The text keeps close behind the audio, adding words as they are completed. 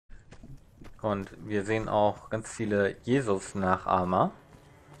Und wir sehen auch ganz viele Jesus-Nachahmer,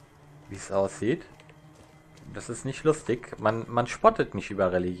 wie es aussieht. Das ist nicht lustig. Man spottet nicht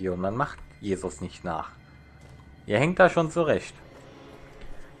über Religion, man macht Jesus nicht nach. Ihr hängt da schon zurecht.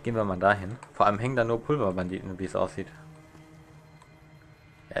 Gehen wir mal dahin. Vor allem hängen da nur Pulverbanditen, wie es aussieht.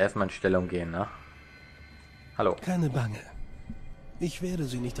 Ja, erstmal in Stellung gehen, ne? Hallo. Keine Bange. Ich werde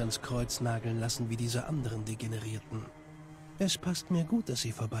sie nicht ans Kreuz nageln lassen wie diese anderen Degenerierten. Es passt mir gut, dass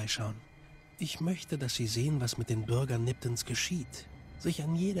sie vorbeischauen. Ich möchte, dass sie sehen, was mit den Bürgern Niptons geschieht. Sich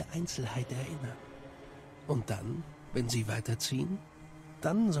an jede Einzelheit erinnern. Und dann, wenn sie weiterziehen,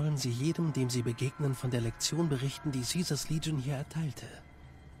 dann sollen sie jedem, dem sie begegnen, von der Lektion berichten, die Caesars Legion hier erteilte.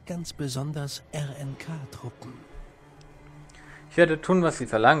 Ganz besonders RNK-Truppen. Ich werde tun, was Sie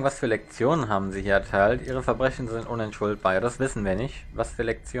verlangen. Was für Lektionen haben Sie hier erteilt? Ihre Verbrechen sind unentschuldbar. Ja, das wissen wir nicht. Was für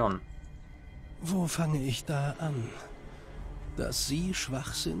Lektionen? Wo fange ich da an? Dass sie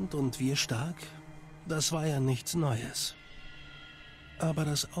schwach sind und wir stark? Das war ja nichts Neues. Aber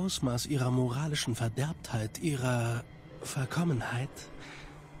das Ausmaß ihrer moralischen Verderbtheit, ihrer Verkommenheit,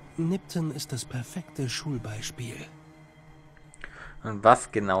 Nipton ist das perfekte Schulbeispiel. Und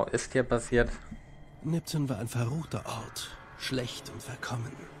was genau ist hier passiert? Nipton war ein verruchter Ort, schlecht und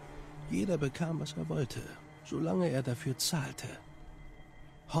verkommen. Jeder bekam, was er wollte, solange er dafür zahlte.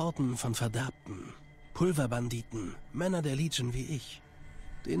 Horden von Verderbten, Pulverbanditen, Männer der Legion wie ich.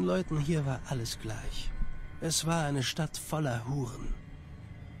 Den Leuten hier war alles gleich. Es war eine Stadt voller Huren.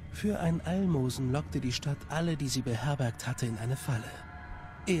 Für ein Almosen lockte die Stadt alle, die sie beherbergt hatte, in eine Falle.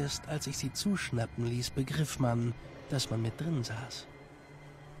 Erst als ich sie zuschnappen ließ, begriff man, dass man mit drin saß.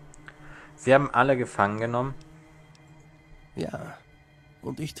 Sie haben alle gefangen genommen? Ja,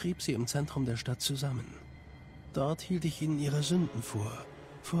 und ich trieb sie im Zentrum der Stadt zusammen. Dort hielt ich ihnen ihre Sünden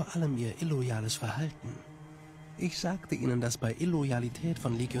vor allem ihr illoyales Verhalten. Ich sagte ihnen, dass bei Illoyalität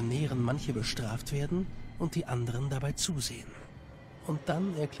von Legionären manche bestraft werden und die anderen dabei zusehen. Und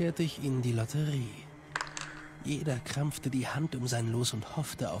dann erklärte ich ihnen die Lotterie. Jeder krampfte die Hand um sein Los und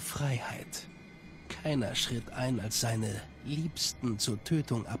hoffte auf Freiheit. Keiner schritt ein, als seine Liebsten zur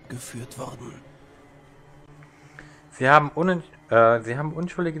Tötung abgeführt wurden. Sie haben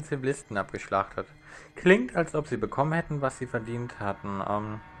unschuldige Zivilisten abgeschlachtet. Klingt, als ob Sie bekommen hätten, was Sie verdient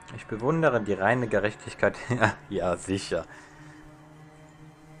hatten. Ich bewundere die reine Gerechtigkeit. Ja, sicher.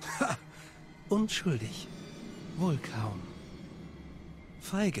 Ha! Unschuldig. Wohl kaum.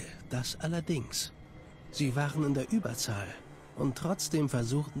 Feige, das allerdings. Sie waren in der Überzahl. Und trotzdem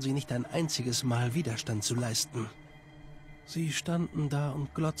versuchten sie nicht ein einziges Mal Widerstand zu leisten. Sie standen da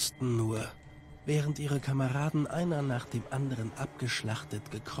und glotzten nur, während ihre Kameraden einer nach dem anderen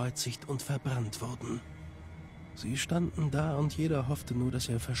abgeschlachtet, gekreuzigt und verbrannt wurden. Sie standen da und jeder hoffte nur, dass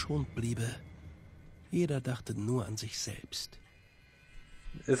er verschont bliebe. Jeder dachte nur an sich selbst.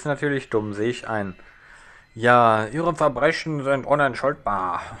 Ist natürlich dumm, sehe ich ein. Ja, Ihre Verbrechen sind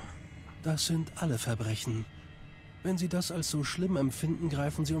unentschuldbar. Das sind alle Verbrechen. Wenn Sie das als so schlimm empfinden,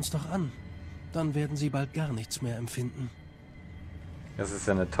 greifen Sie uns doch an. Dann werden Sie bald gar nichts mehr empfinden. Das ist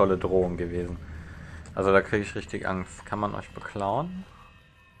ja eine tolle Drohung gewesen. Also da kriege ich richtig Angst. Kann man euch beklauen?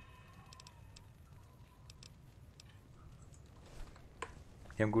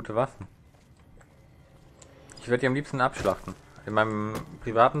 Die haben gute Waffen. Ich werde die am liebsten abschlachten. In meinem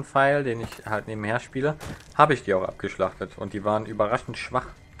privaten Pfeil, den ich halt nebenher spiele, habe ich die auch abgeschlachtet. Und die waren überraschend schwach.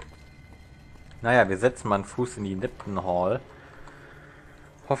 Naja, wir setzen mal einen Fuß in die Nipton Hall.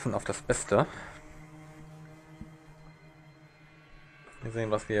 Hoffen auf das Beste. Wir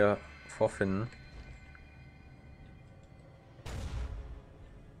sehen, was wir vorfinden.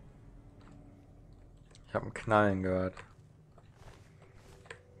 Ich habe ein Knallen gehört.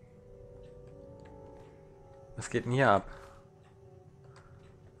 Was geht denn hier ab?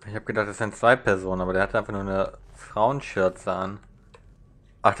 Ich habe gedacht, das sind zwei Personen, aber der hat einfach nur eine Frauenschürze an.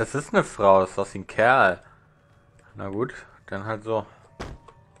 Ach, das ist eine Frau, das ist doch ein Kerl. Na gut, dann halt so.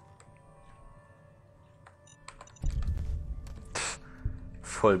 Pff,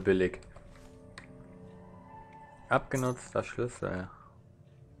 voll billig. Abgenutzter Schlüssel.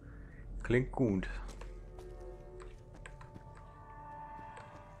 Klingt gut.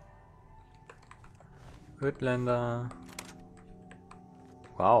 Hüttländer.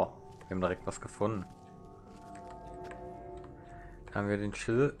 Wow, wir haben direkt was gefunden. Da haben wir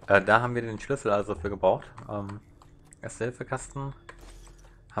den Schlüssel also für gebraucht. Ersthilfekasten.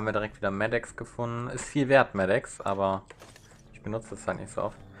 Haben wir direkt wieder Medex gefunden. Ist viel wert, Medex, aber ich benutze es halt nicht so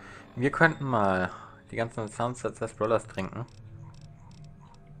oft. Wir könnten mal die ganzen Sunsets des Brawlers trinken.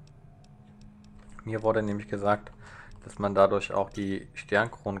 Mir wurde nämlich gesagt, dass man dadurch auch die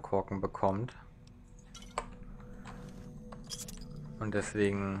Sternkronkorken bekommt. Und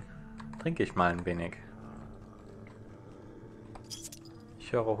deswegen trinke ich mal ein wenig.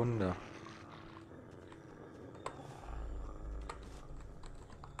 Ich höre Hunde.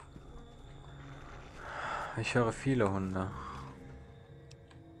 Ich höre viele Hunde.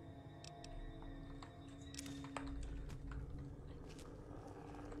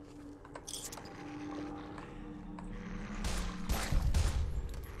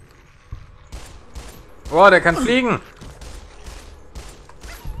 Boah, der kann fliegen.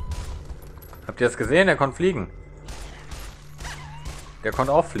 Habt ihr das gesehen? Der konnte fliegen. Der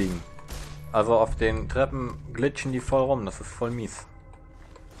konnte auch fliegen. Also auf den Treppen glitschen die voll rum. Das ist voll mies.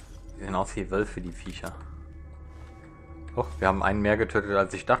 Die sehen aus wie Wölfe, die Viecher. Oh, wir haben einen mehr getötet,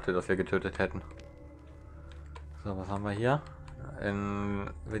 als ich dachte, dass wir getötet hätten. So, was haben wir hier? In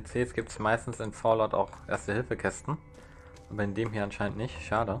WCs gibt es meistens in Fallout auch Erste-Hilfe-Kästen. Aber in dem hier anscheinend nicht.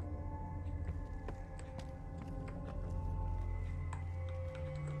 Schade.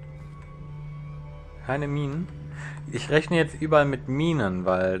 Keine Minen. Ich rechne jetzt überall mit Minen,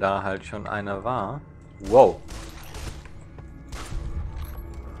 weil da halt schon eine war. Wow.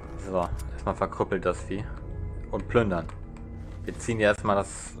 So, erstmal verkrüppelt das Vieh. Und plündern. Wir ziehen ja erstmal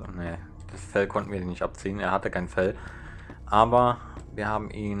das... Ne, das Fell konnten wir nicht abziehen. Er hatte kein Fell. Aber wir haben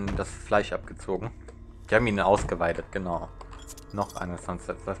ihm das Fleisch abgezogen. Wir haben ihn ausgeweidet, genau. Noch eine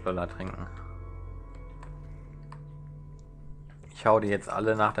Sunset Saspler trinken. Ich hau die jetzt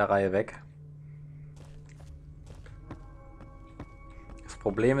alle nach der Reihe weg. Das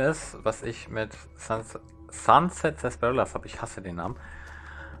Problem ist, was ich mit Sunset Sarsaparillas habe, ich hasse den Namen,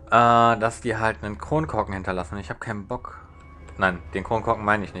 dass die halt einen Kronkorken hinterlassen. Ich habe keinen Bock. Nein, den Kronkorken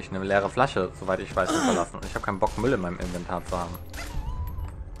meine ich nicht. Eine leere Flasche, soweit ich weiß, hinterlassen. Ich habe keinen Bock, Müll in meinem Inventar zu haben.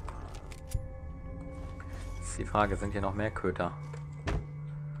 Jetzt ist die Frage, sind hier noch mehr Köter?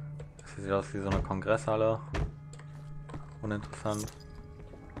 Das sieht aus wie so eine Kongresshalle. Uninteressant.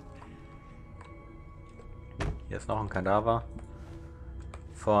 Hier ist noch ein Kadaver.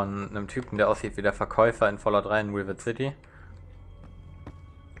 Von einem Typen, der aussieht wie der Verkäufer in Fallout 3 in River City.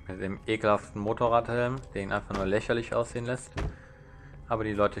 Mit dem ekelhaften Motorradhelm, der ihn einfach nur lächerlich aussehen lässt. Aber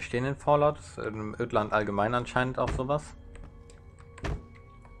die Leute stehen in Fallout, im Ödland allgemein anscheinend auch sowas.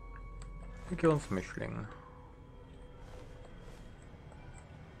 Legionsmischling.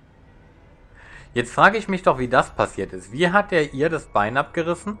 Jetzt frage ich mich doch, wie das passiert ist. Wie hat er ihr das Bein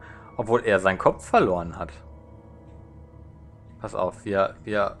abgerissen, obwohl er seinen Kopf verloren hat? Pass auf,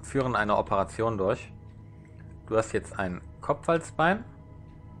 wir führen eine Operation durch. Du hast jetzt ein Kopf als Bein.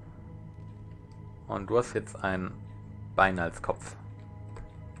 Und du hast jetzt ein Bein als Kopf.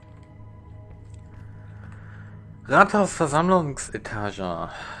 Rathausversammlungsetage.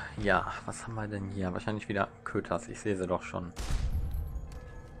 Ja, was haben wir denn hier? Wahrscheinlich wieder Köters. Ich sehe sie doch schon.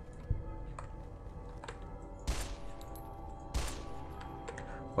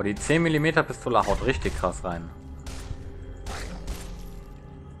 Oh, die 10 mm Pistole haut richtig krass rein.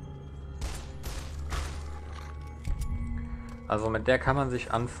 Also mit der kann man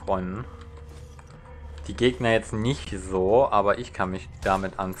sich anfreunden. Die Gegner jetzt nicht so, aber ich kann mich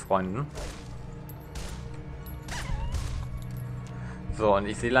damit anfreunden. So, und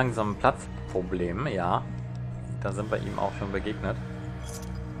ich sehe langsam ein Platzproblem, ja. Da sind wir ihm auch schon begegnet.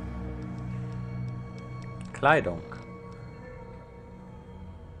 Kleidung.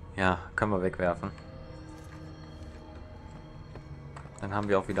 Ja, können wir wegwerfen. Dann haben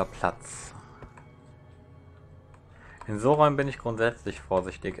wir auch wieder Platz. In so Räumen bin ich grundsätzlich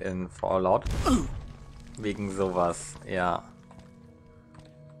vorsichtig in Fallout. Wegen sowas, ja.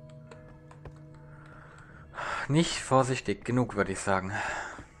 Nicht vorsichtig genug, würde ich sagen.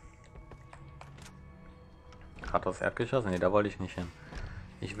 Gerade aus Erdgeschoss? Ne, da wollte ich nicht hin.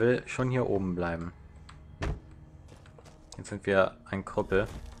 Ich will schon hier oben bleiben. Jetzt sind wir ein Krüppel.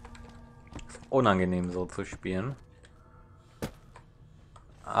 Ist unangenehm so zu spielen.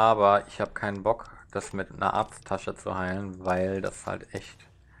 Aber ich habe keinen Bock, das mit einer Arzttasche zu heilen, weil das halt echt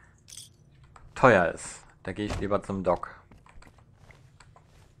teuer ist. Da gehe ich lieber zum Doc.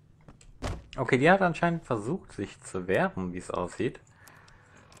 Okay, die hat anscheinend versucht, sich zu wehren, wie es aussieht.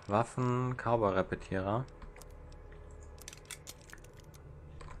 Waffen, Cowboy-Repetierer.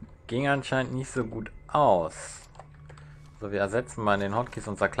 Ging anscheinend nicht so gut aus. So, wir ersetzen mal in den Hotkeys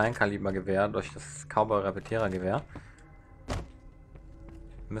unser Kleinkalibergewehr durch das Cowboy-Repetierer-Gewehr.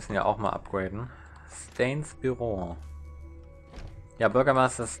 Müssen ja auch mal upgraden. Stains Büro. Ja,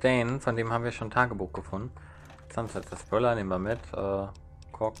 Bürgermeister Stain, von dem haben wir schon ein Tagebuch gefunden. Sunset Saspler nehmen wir mit.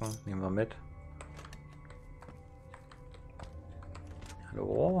 Korken nehmen wir mit.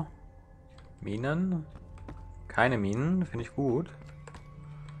 Hallo? Minen? Keine Minen, finde ich gut.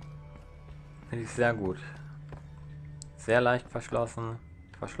 Finde ich sehr gut. Sehr leicht verschlossen.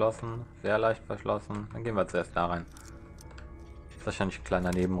 verschlossen, sehr leicht verschlossen. Dann gehen wir zuerst da rein. Ist wahrscheinlich ein kleiner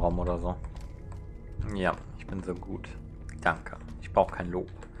Nebenraum oder so. Ja, ich bin so gut. Danke. Ich brauche kein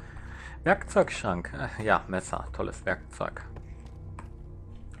Lob. Werkzeugschrank. Ja, Messer. Tolles Werkzeug.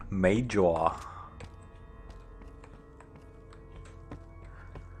 Major.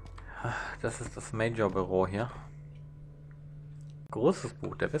 Das ist das Major-Büro hier. Großes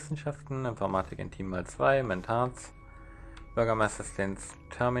Buch der Wissenschaften, Informatik in Team mal 2, Mentats, Bürgermeisterassistenz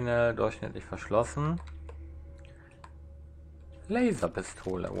Terminal, durchschnittlich verschlossen.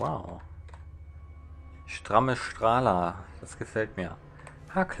 Laserpistole, wow. Stramme Strahler, das gefällt mir.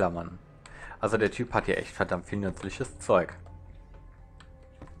 Haarklammern. Also der Typ hat hier echt verdammt viel nützliches Zeug.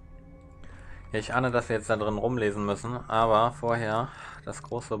 Ja, ich ahne, dass wir jetzt da drin rumlesen müssen, aber vorher das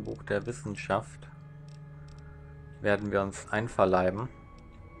große Buch der Wissenschaft werden wir uns einverleiben.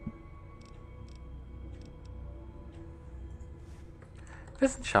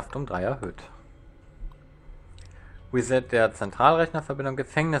 Wissenschaft um 3 erhöht. Reset der Zentralrechnerverbindung,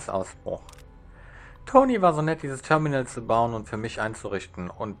 Gefängnisausbruch. Tony war so nett, dieses Terminal zu bauen und für mich einzurichten.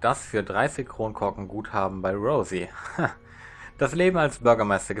 Und das für 30 Kronkorken Guthaben bei Rosie. Das Leben als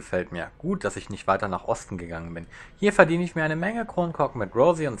Bürgermeister gefällt mir. Gut, dass ich nicht weiter nach Osten gegangen bin. Hier verdiene ich mir eine Menge Kronkorken mit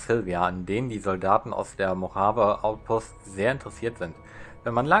Rosie und Sylvia, an denen die Soldaten aus der Mojave Outpost sehr interessiert sind.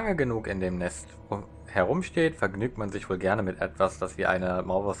 Wenn man lange genug in dem Nest herumsteht, vergnügt man sich wohl gerne mit etwas, das wie eine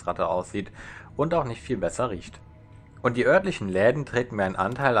Maulwurfsratte aussieht und auch nicht viel besser riecht. Und die örtlichen Läden treten mir einen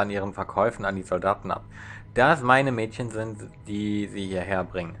Anteil an ihren Verkäufen an die Soldaten ab, da es meine Mädchen sind, die sie hierher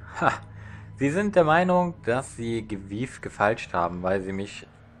bringen. Ha! Sie sind der Meinung, dass sie gewieft gefalscht haben, weil ich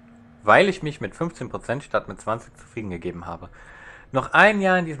mich mit 15% statt mit 20 zufrieden gegeben habe. Noch ein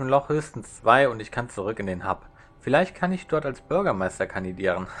Jahr in diesem Loch, höchstens 2 und ich kann zurück in den Hub. Vielleicht kann ich dort als Bürgermeister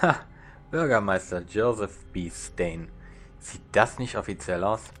kandidieren. Ha! Bürgermeister Joseph B. Stain. Sieht das nicht offiziell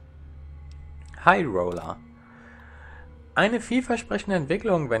aus? High Roller. Eine vielversprechende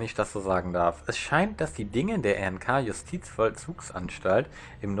Entwicklung, wenn ich das so sagen darf. Es scheint, dass die Dinge der RNK-Justizvollzugsanstalt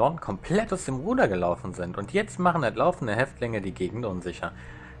im Norden komplett aus dem Ruder gelaufen sind und jetzt machen entlaufene Häftlinge die Gegend unsicher.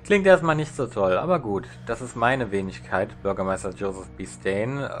 Klingt erstmal nicht so toll, aber gut, das ist meine Wenigkeit, Bürgermeister Joseph B.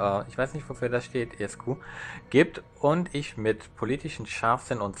 Stain, ich weiß nicht, wofür das steht, ESQ, gibt und ich mit politischen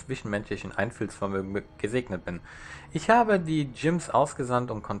Scharfsinn und zwischenmenschlichen Einfühlsvermögen gesegnet bin. Ich habe die Gyms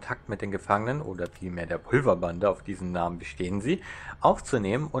ausgesandt, um Kontakt mit den Gefangenen, oder vielmehr der Pulverbande, auf diesen Namen bestehen sie,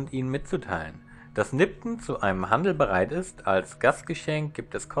 aufzunehmen und ihnen mitzuteilen. Dass Nipton zu einem Handel bereit ist, als Gastgeschenk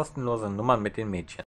gibt es kostenlose Nummern mit den Mädchen.